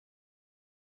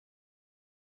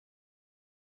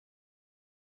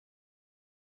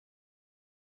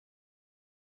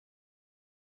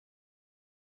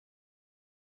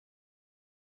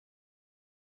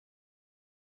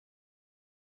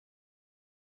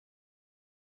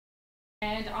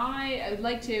And I would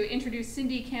like to introduce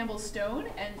Cindy Campbell Stone.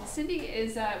 And Cindy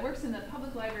works in the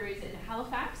public libraries in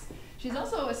Halifax. She's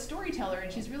also a storyteller,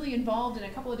 and she's really involved in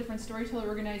a couple of different storyteller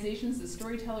organizations, the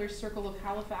Storytellers Circle of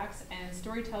Halifax and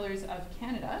Storytellers of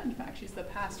Canada. In fact, she's the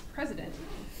past president.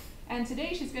 And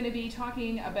today she's going to be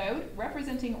talking about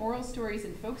representing oral stories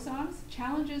in folk songs,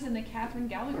 challenges in the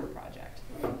Gallagher project.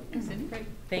 Cindy? Great.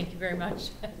 Thank you very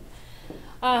much.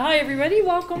 Hi everybody,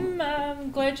 welcome. I'm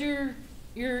glad you're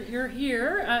here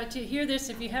to hear this.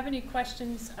 If you have any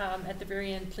questions at the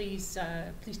very end, please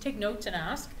take notes and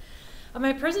ask.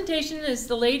 My presentation is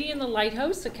The Lady in the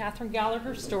Lighthouse, a Catherine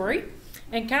Gallagher story.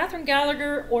 And Catherine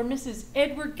Gallagher, or Mrs.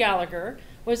 Edward Gallagher,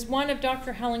 was one of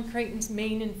Dr. Helen Creighton's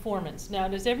main informants. Now,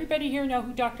 does everybody here know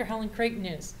who Dr. Helen Creighton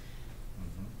is?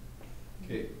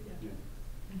 Okay.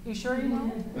 You sure you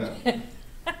know?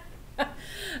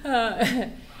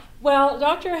 Well,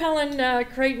 Dr. Helen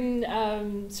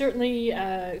Creighton certainly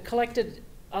collected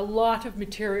a lot of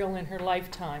material in her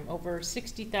lifetime, over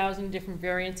 60,000 different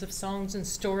variants of songs and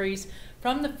stories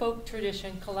from the folk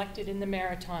tradition collected in the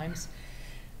Maritimes,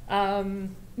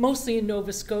 mostly in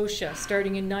Nova Scotia,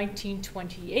 starting in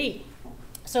 1928.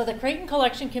 So the Creighton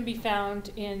collection can be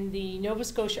found in the Nova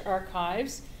Scotia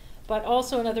archives, but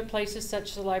also in other places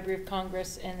such as the Library of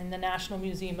Congress and in the National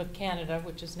Museum of Canada,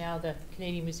 which is now the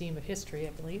Canadian Museum of History, I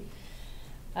believe.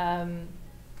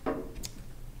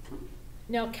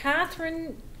 Now,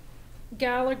 Catherine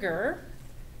Gallagher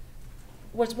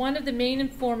was one of the main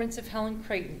informants of Helen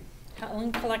Creighton.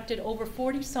 Helen collected over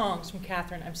 40 songs from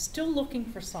Catherine. I'm still looking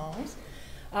for songs,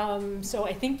 so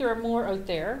I think there are more out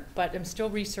there, but I'm still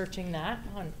researching that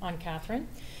on Catherine.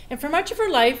 And for much of her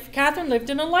life, Catherine lived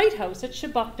in a lighthouse at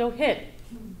Chebucto Head.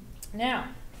 Now,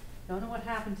 don't know what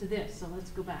happened to this, so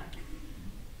let's go back.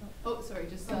 Oh, sorry,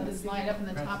 just this line up in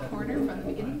the top corner from the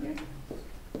beginning there.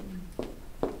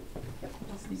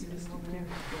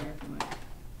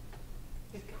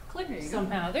 Click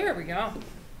somehow. There we go.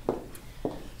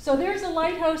 So there's a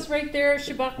lighthouse right there,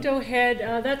 Chebucto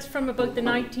Head. That's from about the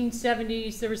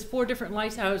 1970s. There was 4 different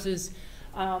lighthouses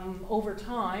over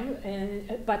time,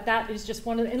 but that is just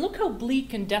one of them. And look how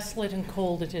bleak and desolate and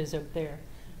cold it is out there.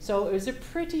 So it was a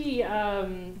pretty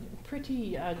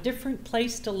different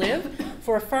place to live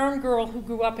for a farm girl who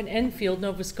grew up in Enfield,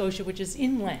 Nova Scotia, which is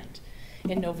inland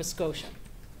in Nova Scotia.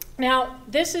 Now,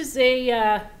 this is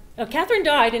Catherine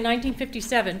died in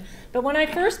 1957, but when I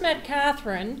first met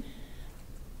Catherine,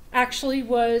 actually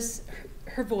was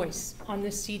her voice on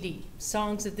this CD,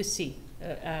 Songs of the Sea,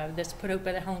 that's put out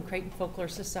by the Helen Creighton Folklore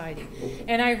Society.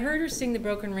 And I heard her sing the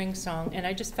Broken Ring song, and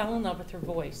I just fell in love with her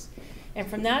voice. And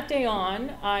from that day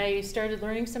on, I started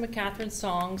learning some of Catherine's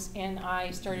songs, and I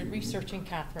started researching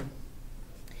Catherine.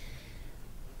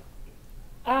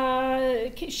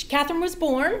 Catherine was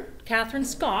born, Catherine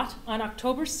Scott, on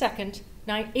October 2nd,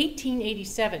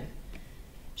 1887.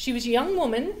 She was a young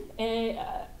woman, and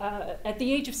at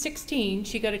the age of 16,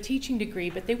 she got a teaching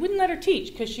degree, but they wouldn't let her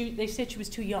teach because they said she was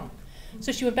too young.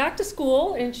 So she went back to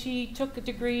school, and she took a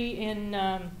degree in,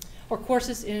 or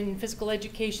courses in physical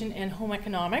education and home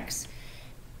economics.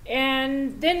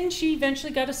 And then she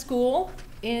eventually got a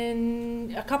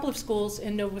couple of schools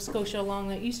in Nova Scotia along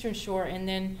the eastern shore, and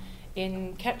then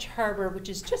in Ketch Harbor, which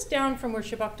is just down from where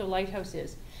Chebucto Lighthouse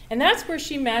is. And that's where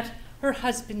she met her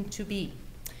husband-to-be.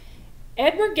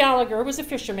 Edward Gallagher was a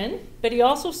fisherman, but he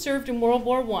also served in World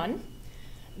War I.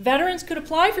 Veterans could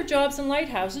apply for jobs in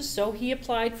lighthouses, so he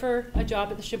applied for a job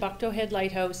at the Chebucto Head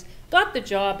Lighthouse, got the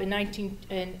job in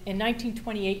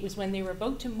 1928 was when they were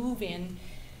about to move in.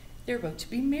 They were about to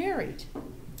be married.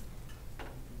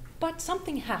 But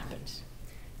something happened.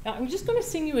 Now, I'm just going to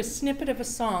sing you a snippet of a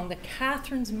song that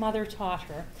Catherine's mother taught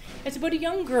her. It's about a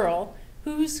young girl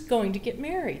who's going to get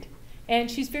married. And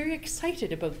she's very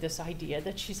excited about this idea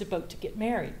that she's about to get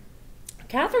married.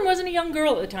 Catherine wasn't a young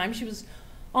girl at the time. She was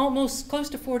almost close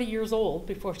to 40 years old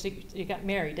before she got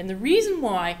married. And the reason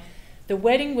why the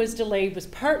wedding was delayed was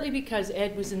partly because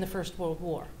Ed was in the First World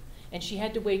War. And she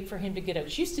had to wait for him to get out.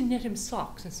 She used to knit him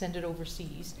socks and send it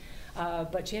overseas.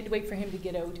 But she had to wait for him to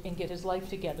get out and get his life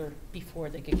together before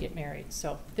they could get married.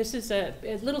 So this is a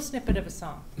little snippet of a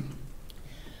song.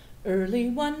 Early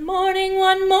one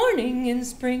morning in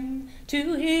spring,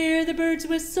 to hear the birds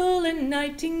whistle and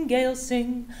nightingales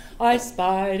sing, I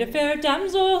spied a fair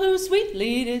damsel who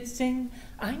sweetly did sing,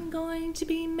 I'm going to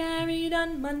be married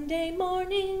on Monday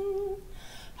morning.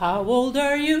 How old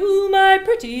are you, my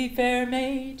pretty fair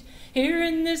maid, here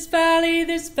in this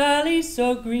valley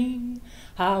so green?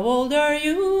 How old are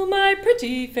you, my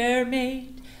pretty fair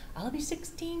maid? I'll be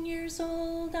 16 years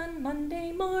old on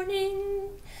Monday morning.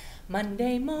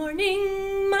 Monday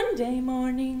morning,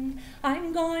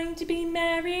 I'm going to be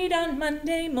married on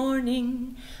Monday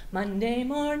morning. Monday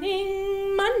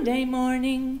morning,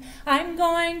 I'm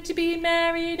going to be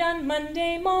married on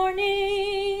Monday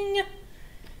morning.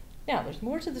 Now, there's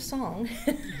more to the song.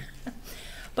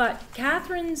 But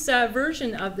Catherine's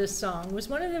version of this song was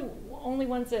one of the only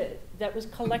ones that was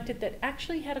collected that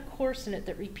actually had a chorus in it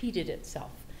that repeated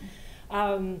itself.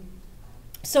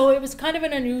 So it was kind of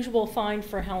an unusual find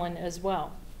for Helen as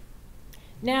well.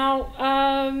 Now,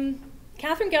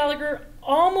 Catherine Gallagher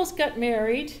almost got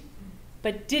married,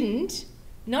 but didn't,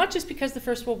 not just because of the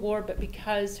First World War, but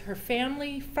because her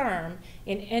family farm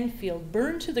in Enfield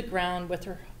burned to the ground with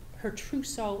her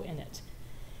trousseau in it.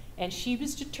 And she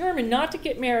was determined not to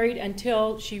get married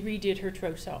until she redid her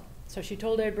trousseau. So she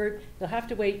told Edward, you'll have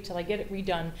to wait till I get it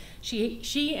redone.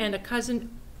 She and a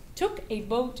cousin took a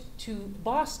boat to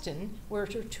Boston, where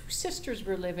her two sisters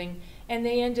were living, and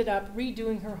they ended up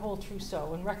redoing her whole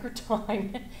trousseau in record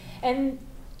time. And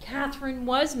Catherine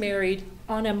was married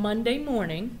on a Monday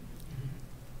morning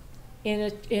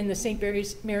in the St.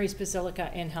 Mary's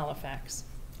Basilica in Halifax.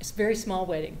 It's a very small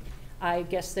wedding. I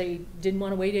guess they didn't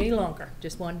want to wait any longer,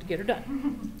 just wanted to get her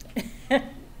done.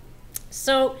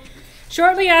 So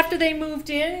shortly after they moved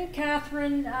in,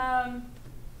 Catherine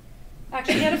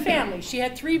actually had a family. She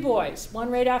had 3 boys, one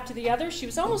right after the other. She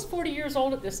was almost 40 years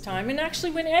old at this time, and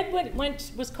actually when Ed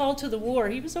was called to the war,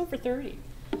 he was over 30.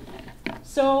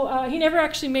 So he never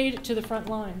actually made it to the front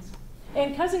lines.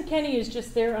 And Cousin Kenny is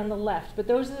just there on the left, but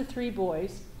those are the 3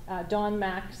 boys, Don,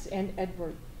 Max, and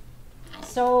Edward.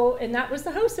 So, and that was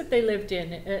the house that they lived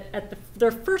in,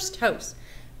 their first house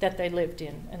that they lived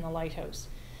in the lighthouse.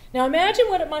 Now imagine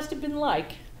what it must have been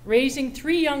like raising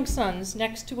 3 young sons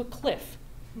next to a cliff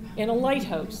in a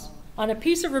lighthouse on a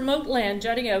piece of remote land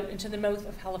jutting out into the mouth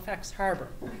of Halifax Harbor.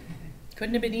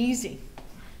 Couldn't have been easy.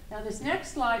 Now this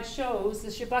next slide shows the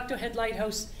Chebucto Head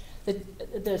Lighthouse,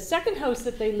 the second house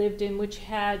that they lived in, which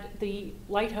had the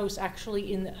lighthouse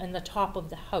actually in the top of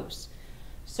the house.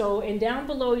 So, and down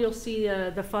below you'll see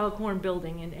the Foghorn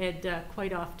building, and Ed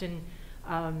quite often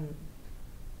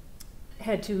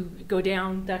had to go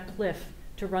down that cliff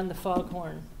to run the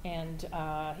Foghorn, and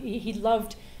he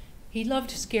loved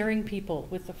scaring people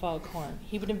with the Foghorn.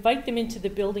 He would invite them into the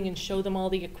building and show them all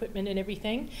the equipment and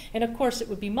everything, and of course it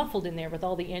would be muffled in there with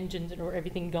all the engines and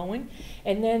everything going,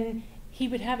 and then he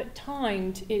would have it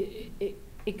timed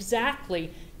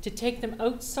exactly to take them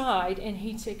outside, and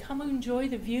he'd say, come enjoy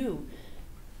the view.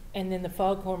 And then the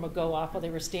foghorn would go off while they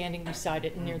were standing beside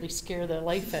it and nearly scare the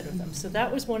life out of them. So that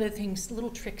was one of the things, little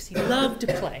tricks he loved to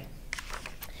play.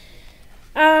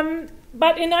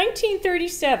 But in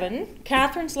 1937,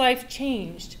 Catherine's life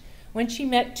changed when she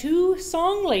met 2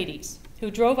 song ladies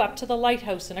who drove up to the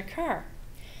lighthouse in a car.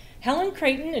 Helen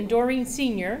Creighton and Doreen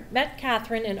Sr. met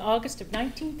Catherine in August of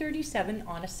 1937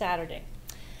 on a Saturday.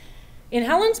 In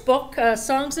Helen's book,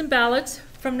 Songs and Ballads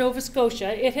from Nova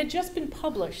Scotia, it had just been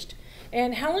published.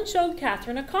 And Helen showed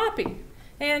Catherine a copy,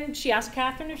 and she asked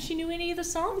Catherine if she knew any of the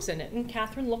songs in it, and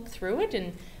Catherine looked through it,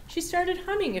 and she started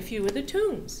humming a few of the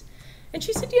tunes. And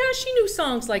she said, yeah, she knew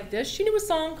songs like this. She knew a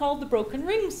song called the Broken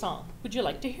Ring Song. Would you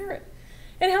like to hear it?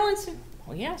 And Helen said,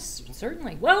 well, yes,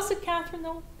 certainly. Well, said Catherine,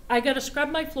 though, I got to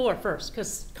scrub my floor first,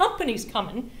 because company's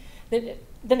coming the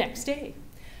next day.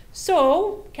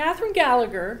 So Catherine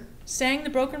Gallagher sang the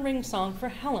Broken Ring Song for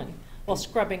Helen while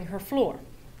scrubbing her floor.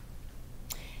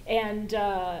 And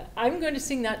I'm going to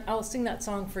sing that. I'll sing that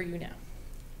song for you now.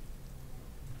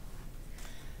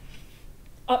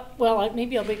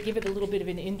 Maybe I'll give it a little bit of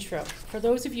an intro. For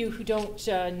those of you who don't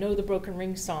know the Broken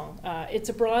Ring Song, it's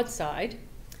a broadside,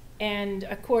 and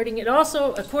according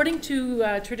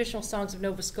to traditional songs of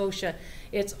Nova Scotia,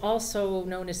 it's also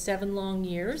known as 7 long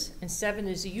years, and 7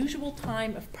 is the usual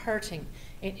time of parting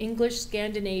in English,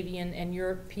 Scandinavian, and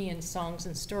European songs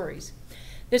and stories.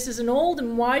 This is an old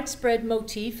and widespread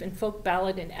motif in folk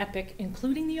ballad and epic,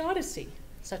 including the Odyssey,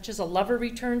 such as a lover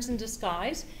returns in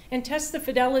disguise and tests the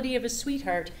fidelity of his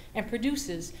sweetheart and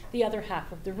produces the other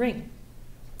half of the ring.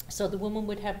 So the woman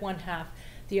would have one half,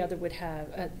 the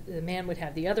man would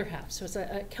have the other half. So it's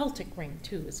a Celtic ring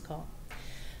too, it's called.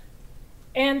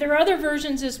 And there are other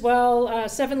versions as well,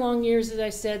 7 long years, as I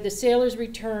said, the Sailor's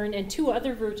Return, and 2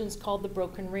 other versions called the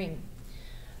Broken Ring.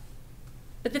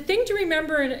 But the thing to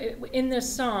remember in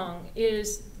this song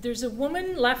is there's a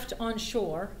woman left on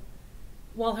shore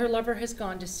while her lover has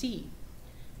gone to sea.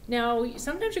 Now,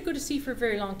 sometimes you go to sea for a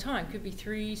very long time. It could be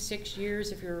 3, 6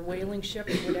 years if you're a whaling ship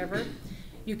or whatever.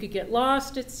 You could get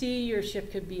lost at sea. Your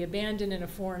ship could be abandoned in a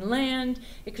foreign land.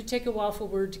 It could take a while for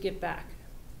word to get back.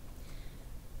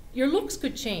 your looks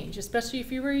could change, especially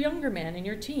if you were a younger man in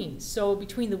your teens. So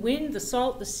between the wind, the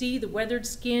salt, the sea, the weathered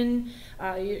skin,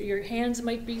 your hands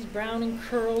might be brown and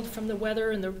curled from the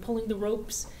weather and they're pulling the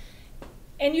ropes.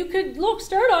 And you could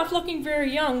start off looking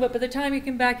very young, but by the time you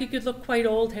come back, you could look quite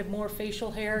old, have more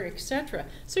facial hair, etc.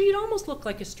 So you'd almost look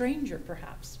like a stranger,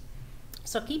 perhaps.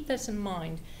 So keep this in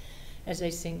mind as I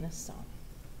sing this song.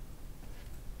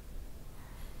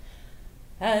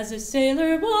 As a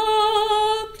sailor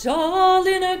walked all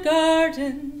in a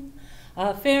garden,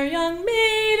 a fair young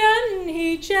maiden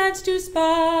he chanced to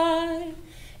spy.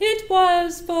 It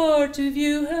was for to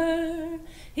view her,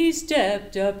 he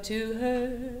stepped up to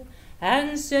her,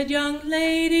 and said, "Young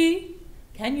lady,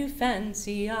 can you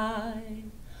fancy I?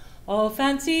 Oh,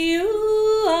 fancy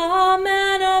you a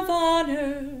man of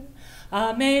honor,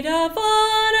 a maid of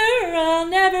honor I'll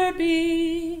never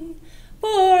be,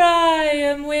 for I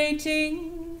am waiting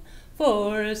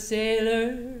for a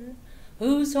sailor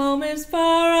whose home is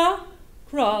far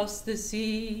across the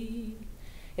sea.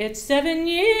 It's 7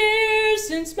 years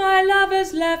since my love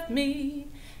has left me,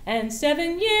 and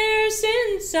 7 years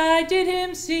since I did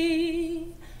him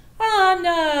see.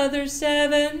 Another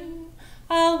 7,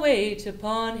 I'll wait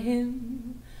upon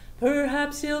him.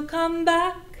 Perhaps he'll come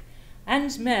back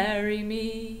and marry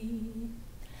me.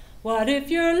 What if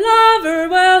your lover,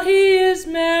 well, he is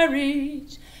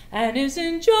married and is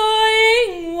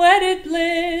enjoying wedded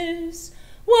bliss?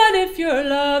 What if your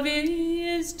love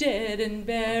is dead and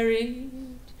buried?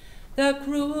 The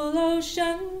cruel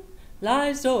ocean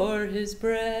lies o'er his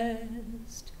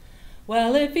breast.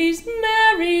 Well, if he's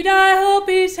married, I hope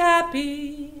he's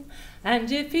happy,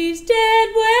 and if he's dead,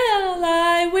 well,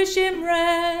 I wish him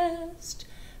rest.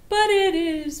 But it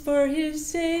is for his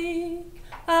sake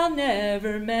I'll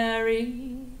never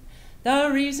marry. The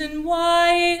reason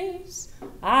why is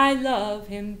I love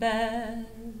him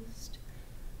best.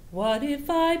 What if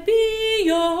I be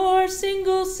your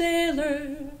single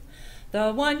sailor,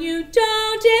 the one you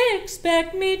don't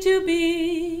expect me to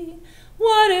be?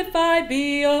 What if I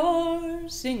be your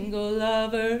single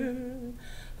lover,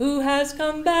 who has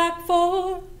come back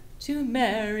for to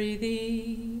marry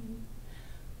thee?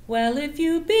 Well, if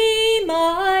you be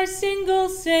my single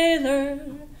sailor,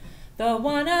 the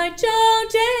one I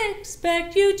don't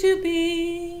expect you to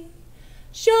be,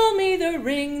 show me the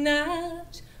ring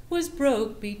that was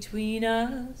broke between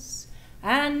us,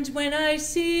 and when I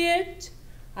see it,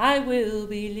 I will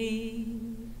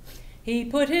believe. He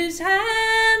put his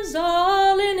hands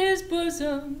all in his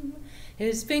bosom,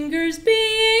 his fingers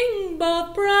being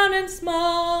both brown and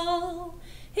small.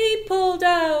 He pulled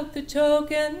out the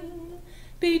token,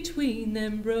 between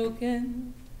them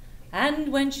broken,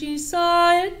 and when she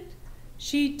saw it,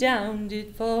 she down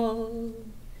did fall.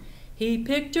 He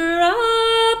picked her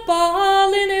up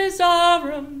all in his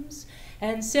arms,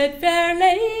 and said, "Fair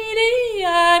lady,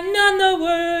 I'm none the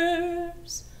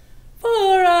worse,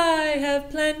 for I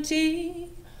have plenty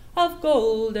of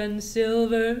gold and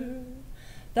silver.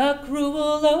 The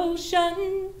cruel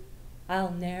ocean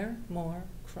I'll ne'er more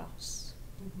cross."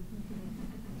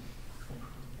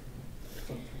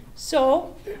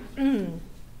 So,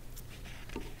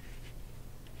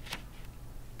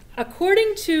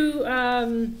 according to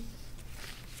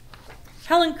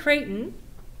Helen Creighton,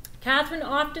 Catherine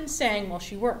often sang while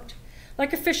she worked,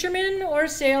 like a fisherman or a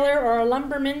sailor or a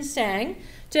lumberman sang,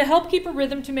 to help keep a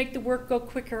rhythm to make the work go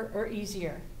quicker or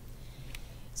easier.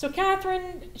 So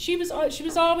Catherine, she was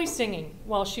always singing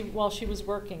while she was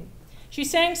working. She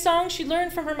sang songs she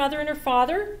learned from her mother and her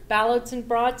father, ballads and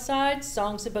broadsides,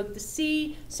 songs about the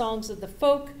sea, songs of the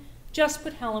folk, just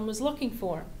what Helen was looking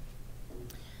for.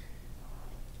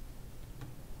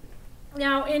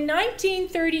 Now, in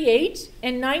 1938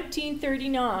 and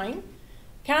 1939,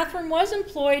 Catherine was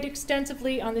employed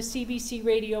extensively on the CBC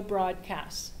radio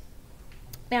broadcasts.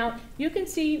 Now, you can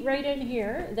see right in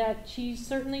here that she's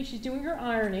doing her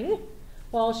ironing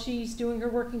while she's doing her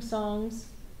working songs.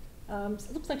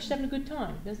 It looks like she's having a good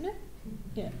time, doesn't it?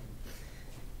 Yeah.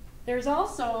 There's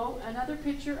also another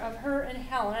picture of her and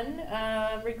Helen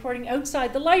recording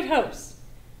outside the lighthouse.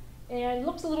 And it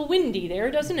looks a little windy there,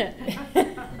 doesn't it?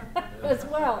 As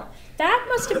well. That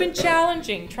must have been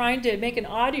challenging, trying to make an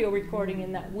audio recording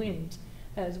in that wind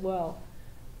as well.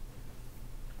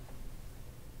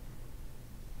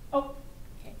 Oh,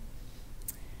 okay.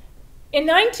 In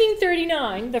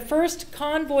 1939, the first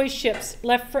convoy ships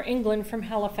left for England from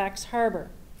Halifax Harbor.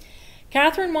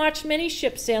 Catherine watched many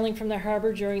ships sailing from the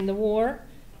harbor during the war,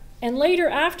 and later,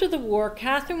 after the war,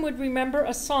 Catherine would remember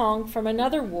a song from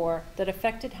another war that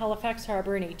affected Halifax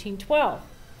Harbor in 1812.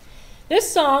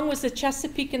 This song was the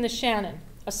Chesapeake and the Shannon,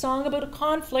 a song about a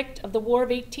conflict of the War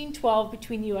of 1812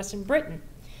 between the U.S. and Britain.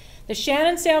 The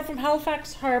Shannon sailed from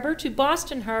Halifax Harbor to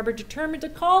Boston Harbor, determined to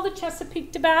call the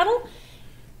Chesapeake to battle.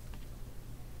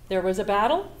 There was a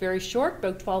battle, very short,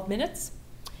 about 12 minutes,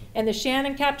 and the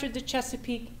Shannon captured the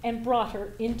Chesapeake and brought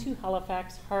her into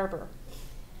Halifax Harbor.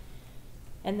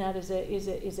 And that is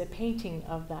a painting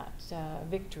of that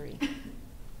victory.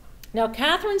 Now,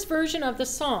 Catherine's version of the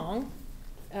song,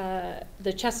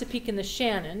 the Chesapeake and the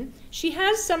Shannon, she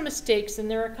has some mistakes,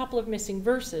 and there are a couple of missing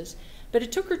verses, but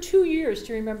it took her 2 years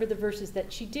to remember the verses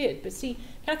that she did. But see,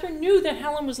 Catherine knew that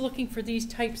Helen was looking for these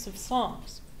types of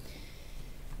songs.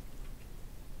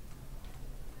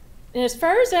 And as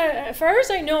far as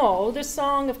I know, this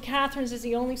song of Catherine's is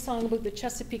the only song about the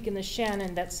Chesapeake and the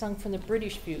Shannon that's sung from the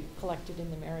British view, collected in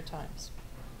the Maritimes.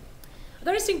 I'm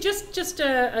going to sing just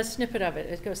a snippet of it.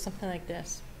 It goes something like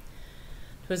this.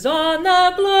 'Twas on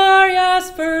the glorious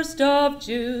 1st of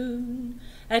June,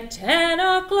 at 10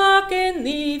 o'clock in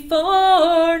the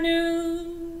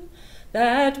forenoon,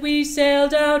 that we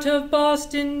sailed out of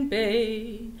Boston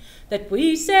Bay, that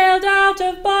we sailed out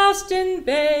of Boston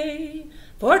Bay,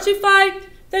 for to fight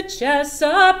the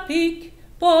Chesapeake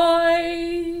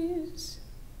boys.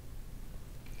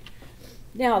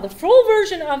 Now, the full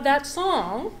version of that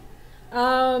song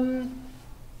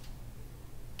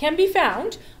can be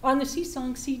found on the Sea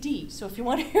Song CD. So if you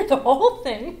want to hear the whole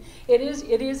thing, it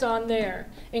is on there,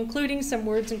 including some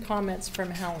words and comments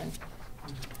from Helen.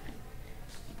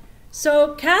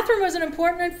 So Catherine was an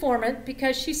important informant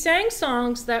because she sang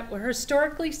songs that were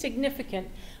historically significant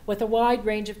with a wide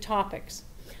range of topics.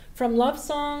 From love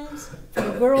songs,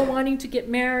 from a girl wanting to get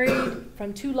married,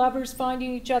 from two lovers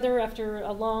finding each other after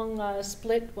a long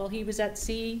split while he was at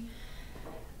sea.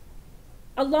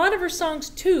 A lot of her songs,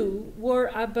 too,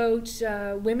 were about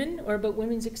women or about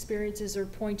women's experiences or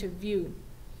point of view.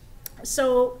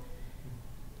 So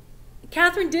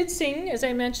Catherine did sing, as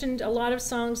I mentioned, a lot of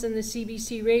songs in the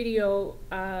CBC radio,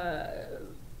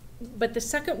 but the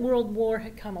Second World War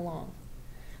had come along.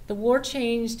 The war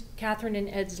changed Catherine and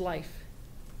Ed's life.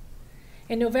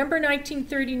 In November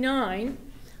 1939,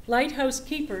 lighthouse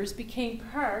keepers became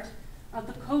part of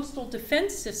the coastal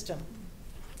defense system.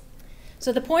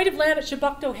 So the point of land at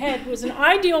Chebucto Head was an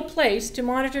ideal place to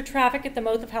monitor traffic at the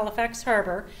mouth of Halifax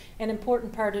Harbor, an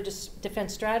important part of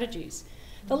defense strategies.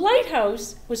 The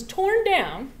lighthouse was torn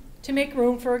down to make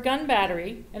room for a gun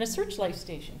battery and a searchlight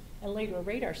station, and later a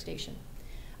radar station.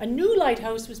 A new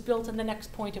lighthouse was built on the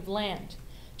next point of land,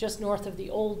 just north of the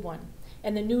old one.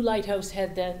 And the new lighthouse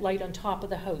had the light on top of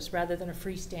the house rather than a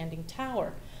freestanding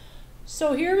tower.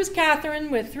 So here was Catherine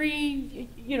with three,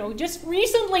 just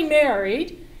recently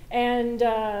married, and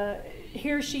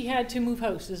here she had to move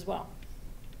house as well.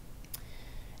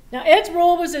 Now Ed's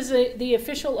role was as the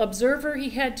official observer.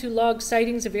 He had to log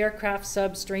sightings of aircraft,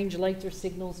 subs, strange lights or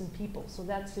signals and people. So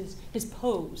that's his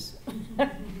pose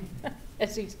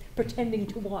as he's pretending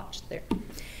to watch there.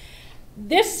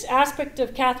 This aspect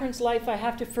of Catherine's life I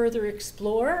have to further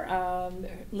explore.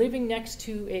 Living next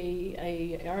to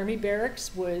a army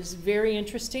barracks was very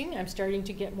interesting. I'm starting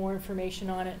to get more information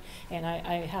on it, and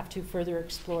I have to further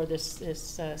explore this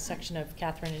section of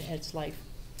Catherine and Ed's life.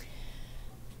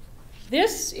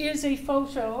 This is a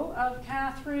photo of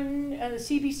Catherine, the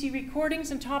CBC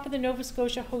recordings on top of the Nova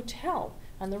Scotia Hotel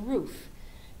on the roof.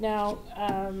 Now,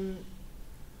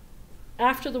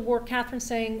 after the war, Catherine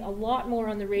sang a lot more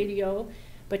on the radio,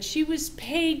 but she was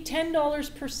paid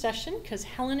 $10 per session because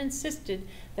Helen insisted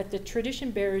that the tradition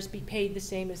bearers be paid the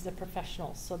same as the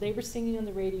professionals. So they were singing on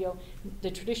the radio, the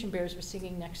tradition bearers were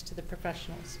singing next to the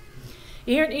professionals.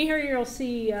 Here you'll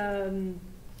see Helen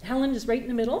is right in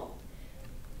the middle,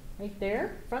 right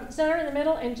there, front and center in the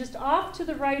middle, and just off to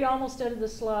the right, almost out of the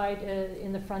slide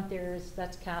in the front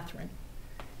that's Catherine.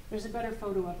 There's a better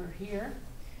photo of her here.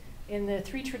 In the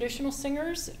three traditional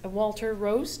singers, Walter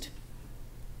Roast,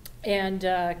 and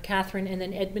Catherine, and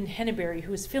then Edmund Henneberry,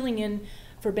 who was filling in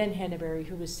for Ben Henneberry,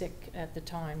 who was sick at the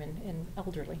time and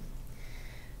elderly.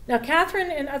 Now,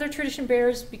 Catherine and other tradition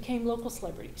bearers became local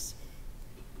celebrities.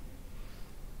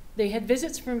 They had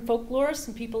visits from folklorists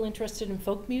and people interested in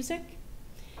folk music,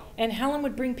 and Helen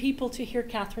would bring people to hear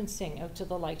Catherine sing out to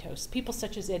the lighthouse, people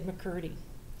such as Ed McCurdy.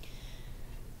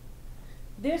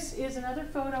 This is another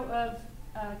photo of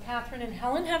Catherine and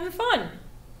Helen having fun.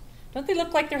 Don't they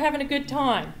look like they're having a good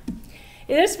time?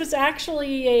 This was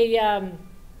actually a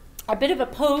bit of a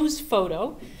pose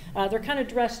photo. They're kind of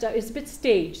dressed up. It's a bit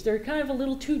staged. They're kind of a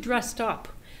little too dressed up.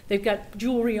 They've got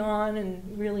jewelry on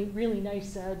and really, really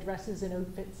nice dresses and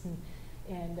outfits,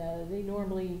 and they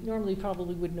normally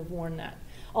probably wouldn't have worn that.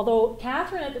 Although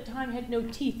Catherine at the time had no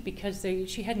teeth because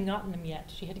she hadn't gotten them yet.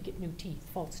 She had to get new teeth,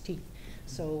 false teeth.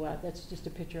 So that's just a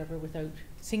picture of her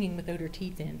singing without her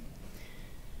teeth in.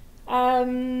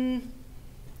 Catherine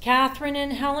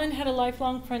and Helen had a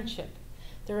lifelong friendship.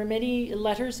 There were many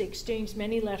letters, they exchanged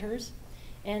many letters,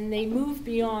 and they moved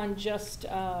beyond just,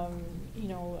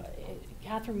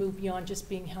 Catherine moved beyond just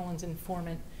being Helen's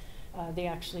informant. They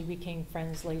actually became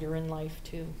friends later in life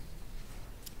too.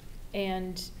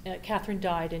 And Catherine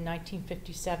died in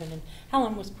 1957, and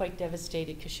Helen was quite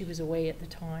devastated because she was away at the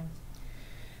time.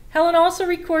 Helen also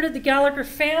recorded the Gallagher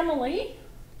family,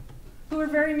 who were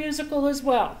very musical as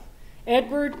well.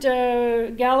 Edward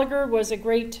Gallagher was a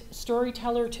great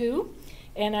storyteller too,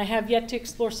 and I have yet to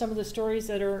explore some of the stories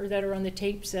that are on the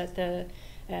tapes at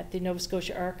the Nova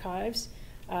Scotia Archives,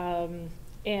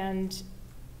 and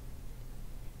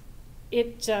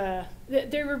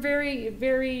they were very,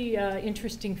 very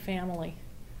interesting family.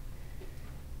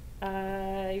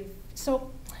 So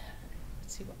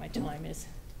let's see what my time is.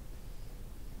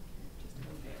 Just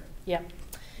about there. Yeah.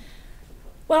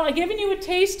 Well, I've given you a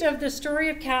taste of the story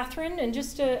of Catherine and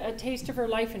just a taste of her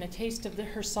life and a taste of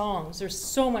her songs. There's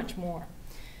so much more.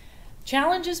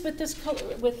 Challenges with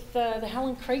the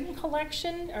Helen Creighton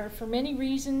collection are for many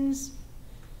reasons.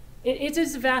 It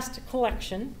is a vast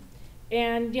collection,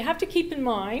 and you have to keep in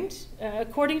mind,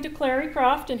 according to Clary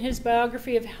Croft in his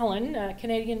biography of Helen,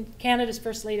 Canada's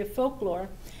First Lady of Folklore,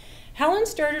 Helen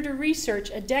started her research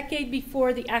a decade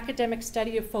before the academic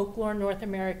study of folklore in North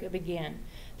America began.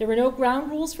 There were no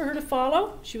ground rules for her to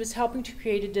follow. She was helping to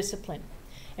create a discipline.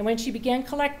 And when she began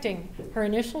collecting, her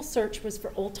initial search was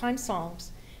for old-time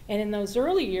songs. And in those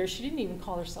early years, she didn't even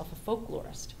call herself a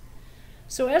folklorist.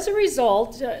 So as a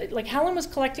result, Helen was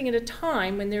collecting at a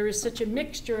time when there was such a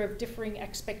mixture of differing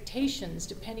expectations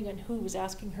depending on who was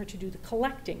asking her to do the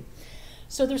collecting.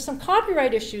 So there's some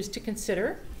copyright issues to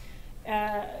consider,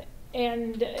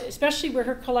 and especially where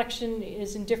her collection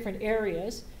is in different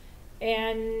areas.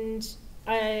 And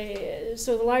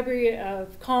so the Library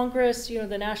of Congress,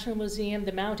 the National Museum,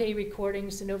 the Mount A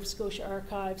recordings, the Nova Scotia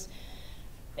Archives,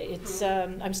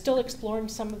 I'm still exploring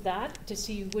some of that to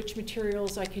see which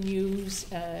materials I can use,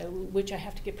 which I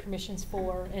have to get permissions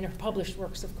for, and her published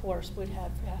works, of course, would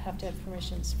have to have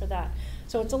permissions for that.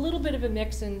 So it's a little bit of a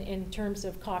mix in terms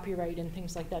of copyright and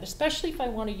things like that, especially if I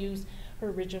want to use her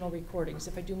original recordings.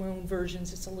 If I do my own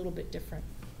versions, it's a little bit different.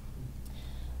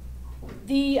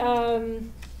 The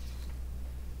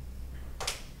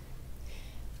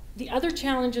other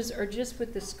challenges are just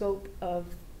with the scope of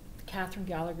Catherine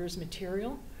Gallagher's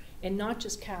material, and not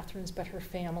just Catherine's, but her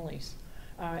family's.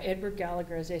 Edward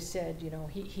Gallagher, as I said,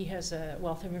 he has a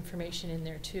wealth of information in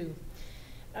there too.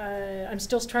 I'm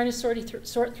still trying to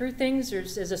sort through things.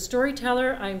 As a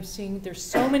storyteller, I'm seeing there's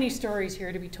so many stories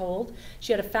here to be told.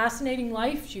 She had a fascinating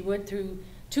life. She went through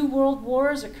 2 world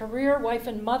wars, a career, wife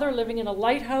and mother, living in a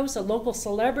lighthouse, a local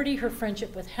celebrity, her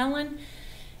friendship with Helen.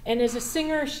 And as a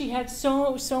singer, she had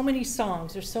so many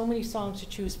songs. There's so many songs to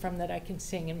choose from that I can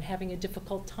sing. I'm having a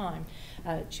difficult time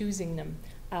choosing them.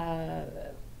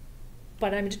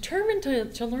 But I'm determined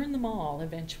to learn them all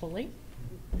eventually.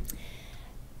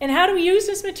 And how do we use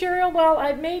this material? Well,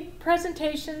 I've made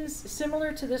presentations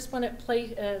similar to this one at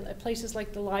places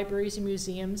like the libraries and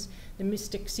museums, the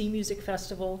Mystic Sea Music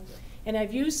Festival. And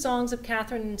I've used songs of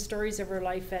Catherine and stories of her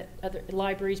life at other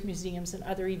libraries, museums, and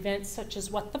other events such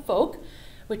as What the Folk,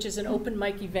 which is an open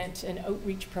mic event and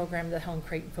outreach program of the Helen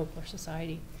Creighton Folklore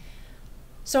Society.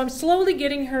 So I'm slowly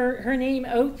getting her name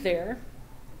out there.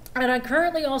 And I'm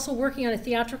currently also working on a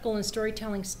theatrical and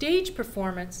storytelling stage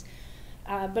performance,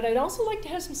 but I'd also like to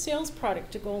have some sales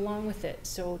product to go along with it,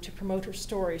 so to promote her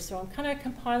story. So I'm kind of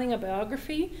compiling a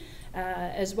biography,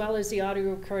 as well as the audio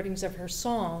recordings of her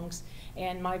songs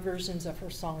and my versions of her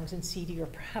songs in CD or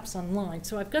perhaps online.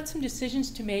 So I've got some decisions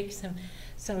to make,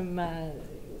 some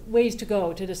ways to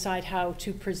go to decide how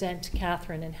to present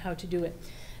Catherine and how to do it.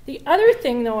 The other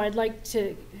thing, though, I'd like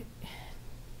to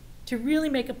really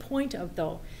make a point of,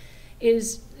 though,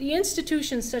 is the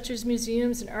institutions such as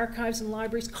museums and archives and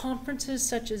libraries, conferences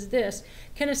such as this,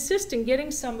 can assist in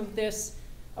getting some of this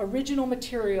original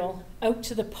material out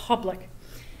to the public.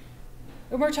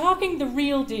 And we're talking the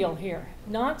real deal here,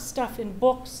 not stuff in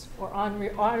books or on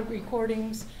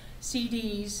recordings,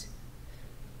 CDs,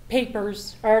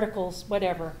 papers, articles,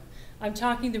 whatever. I'm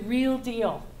talking the real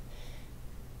deal.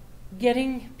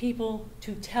 Getting people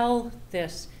to tell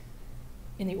this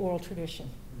in the oral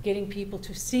tradition. Getting people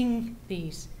to sing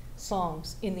these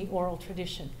songs in the oral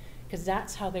tradition, because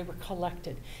that's how they were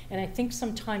collected. And I think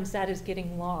sometimes that is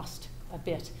getting lost a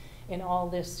bit in all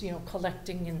this,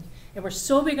 collecting. And we're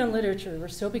so big on literature, we're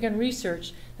so big on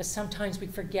research, that sometimes we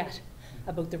forget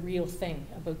about the real thing,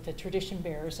 about the tradition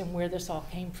bearers and where this all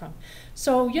came from.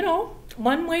 So,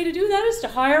 one way to do that is to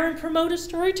hire and promote a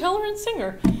storyteller and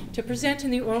singer to present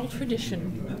in the oral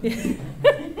tradition.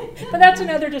 But that's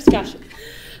another discussion.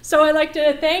 So I'd like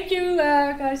to thank you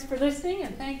guys for listening,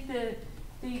 and thank the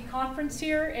conference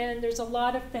here. And there's a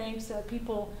lot of thanks,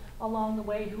 people along the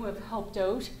way who have helped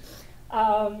out.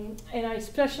 And I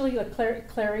especially like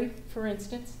Clary, for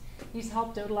instance. He's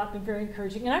helped out a lot, been very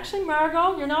encouraging. And actually,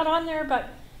 Margot, you're not on there, but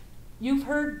you've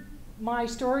heard my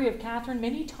story of Catherine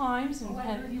many times. And I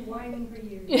heard you whining for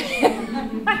years.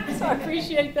 So I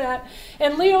appreciate that.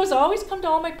 And Leo's always come to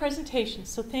all my presentations,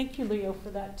 so thank you, Leo, for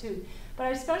that too. But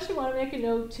I especially want to make a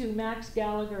note to Max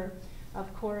Gallagher.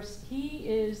 Of course, he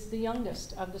is the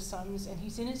youngest of the sons, and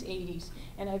he's in his 80s.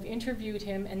 And I've interviewed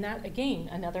him, and that, again,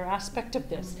 another aspect of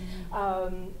this.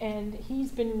 And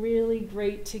he's been really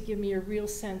great to give me a real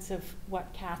sense of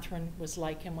what Catherine was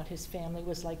like and what his family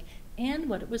was like and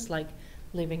what it was like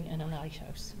living in a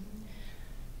lighthouse.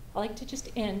 I like to just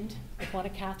end with one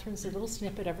of Catherine's little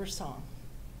snippet of her song.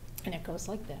 And it goes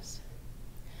like this.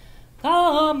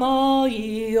 Come all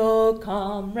ye old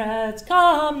comrades,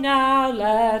 come now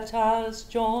let us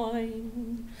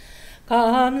join.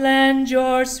 Come lend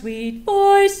your sweet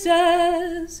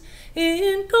voices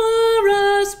in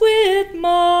chorus with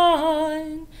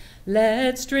mine.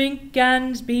 Let's drink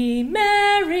and be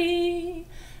merry,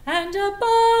 and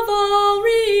above all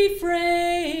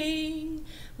refrain.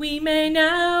 We may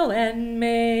now and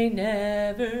may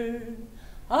never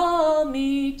all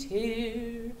meet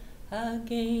here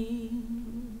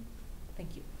again.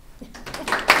 Thank you.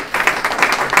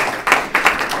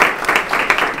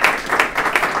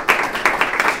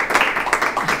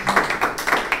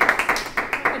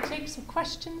 I'm going to take some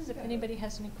questions if anybody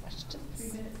has any questions.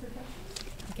 3 minutes for questions.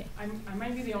 Okay. I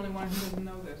might be the only one who doesn't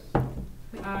know this.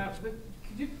 But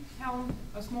could you tell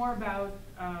us more about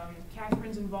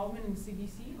Catherine's involvement in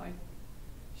CBC? Like,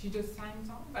 she just sang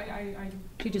songs?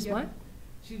 She just what?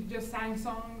 She just sang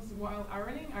songs while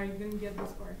ironing? I didn't get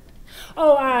this part.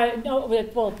 Oh, no,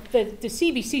 well, the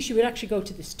CBC, she would actually go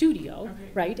to the studio,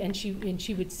 Okay. right, and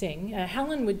she would sing.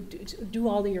 Helen would do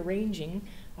all the arranging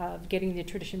of getting the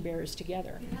tradition bearers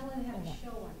together. Did Helen have a show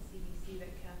on CBC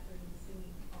that Catherine was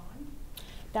singing on?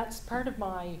 That's part of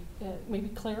my, maybe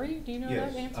Clary, do you know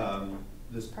that answer?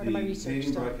 Yes, Part of my research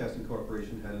Canadian stuff. Broadcasting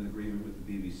Corporation had an agreement with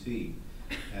the BBC,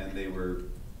 and they were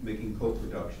making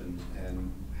co-productions,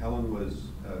 and Helen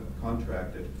was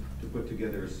contracted to put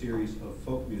together a series of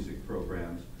folk music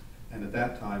programs. And at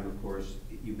that time, of course,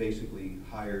 you basically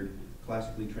hired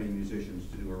classically trained musicians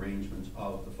to do arrangements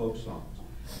of the folk songs.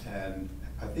 And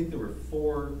I think there were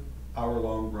 4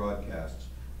 hour-long broadcasts.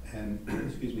 And,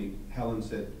 excuse me, Helen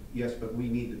said, yes, but we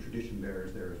need the tradition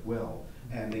bearers there as well,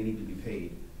 and they need to be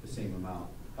paid the same amount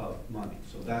of money.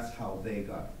 So that's how they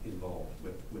got involved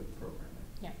with the programming.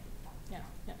 Yeah.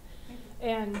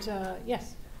 And,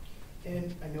 yes?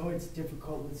 And I know it's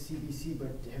difficult with CBC,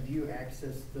 but have you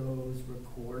accessed those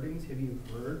recordings? Have you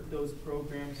heard those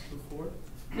programs before?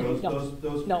 Those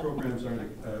No. programs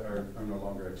are no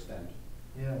longer extant.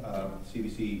 Yeah.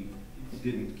 CBC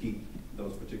didn't keep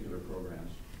those particular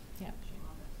programs. Yeah.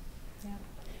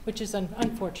 Which is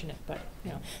unfortunate, but, you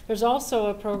know. There's also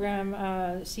a program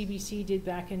CBC did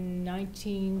back in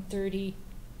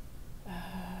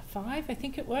 1935, I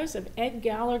think it was, of Ed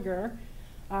Gallagher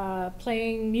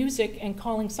playing music and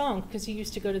calling songs, because he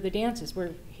used to go to the dances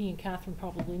where he and Catherine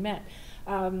probably met.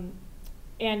 And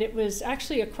it was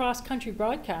actually a cross-country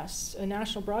broadcast, a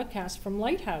national broadcast from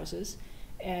lighthouses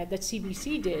that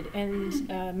CBC did. And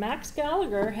Max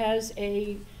Gallagher has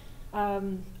a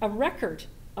record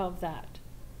of that.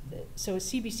 So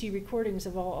CBC recordings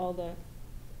of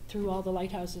through all the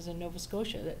lighthouses in Nova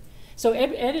Scotia. So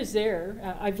Ed is there.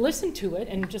 I've listened to it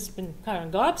and just been kind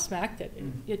of gobsmacked that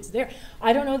it's there.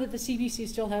 I don't know that the CBC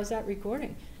still has that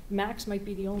recording. Max might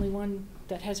be the only one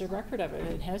that has a record of it.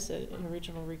 It has an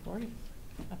original recording.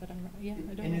 But I don't know.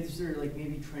 And is there like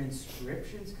maybe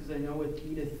transcriptions? Because I know with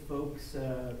Edith Folk's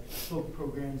folk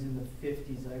programs in the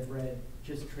 50s, I've read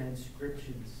just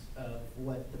transcriptions of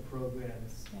what the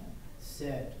programs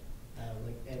said,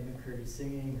 like Ed McCurdy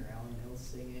singing or Alan Hill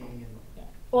singing. And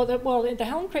Well, the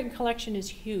Helen Creighton collection is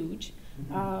huge.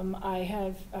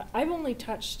 I've only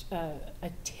touched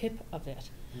a tip of it.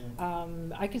 Yeah.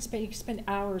 You can spend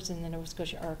hours in the Nova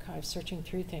Scotia archives searching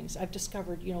through things. I've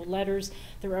discovered, letters.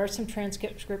 There are some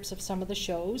transcripts of some of the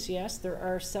shows. Yes, there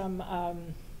are some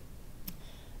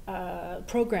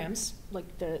programs like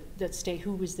that state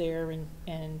who was there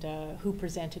and who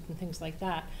presented and things like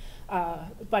that.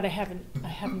 But I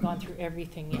haven't gone through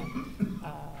everything yet.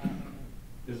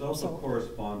 There's also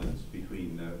correspondence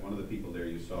between one of the people there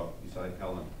you saw beside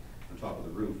Helen on top of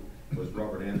the roof was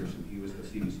Robert Anderson. He was the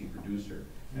CBC producer,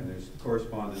 And there's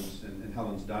correspondence and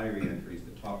Helen's diary entries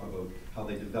that talk about how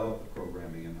they developed the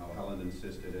programming and how Helen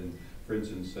insisted. And for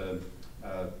instance,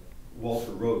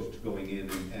 Walter Roast going in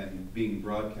and being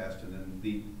broadcast, and then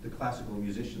the classical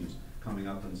musicians coming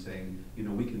up and saying, you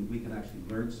know, we can actually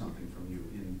learn something from you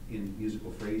in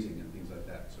musical phrasing and things like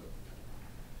that. So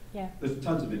Yeah. there's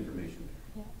tons of information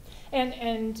there. Yeah.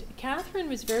 And Catherine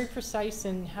was very precise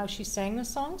in how she sang the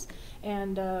songs,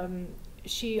 and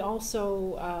she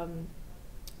also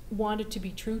wanted to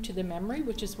be true to the memory,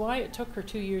 which is why it took her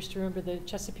 2 years to remember the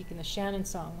Chesapeake and the Shannon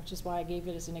song, which is why I gave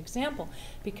it as an example,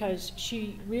 because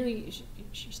she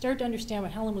started to understand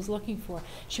what Helen was looking for.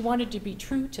 She wanted to be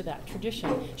true to that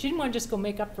tradition. She didn't want to just go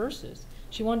make up verses.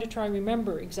 She wanted to try and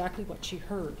remember exactly what she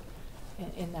heard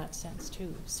in that sense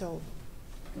too. So,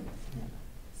 yeah.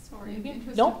 Sorry, in the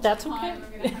interest Nope, of that's time, okay. I'm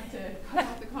going to have to cut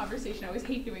off the conversation. I always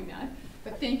hate doing that.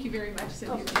 But thank you very much,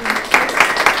 Cindy. Oh. Thank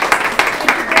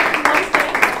you very much.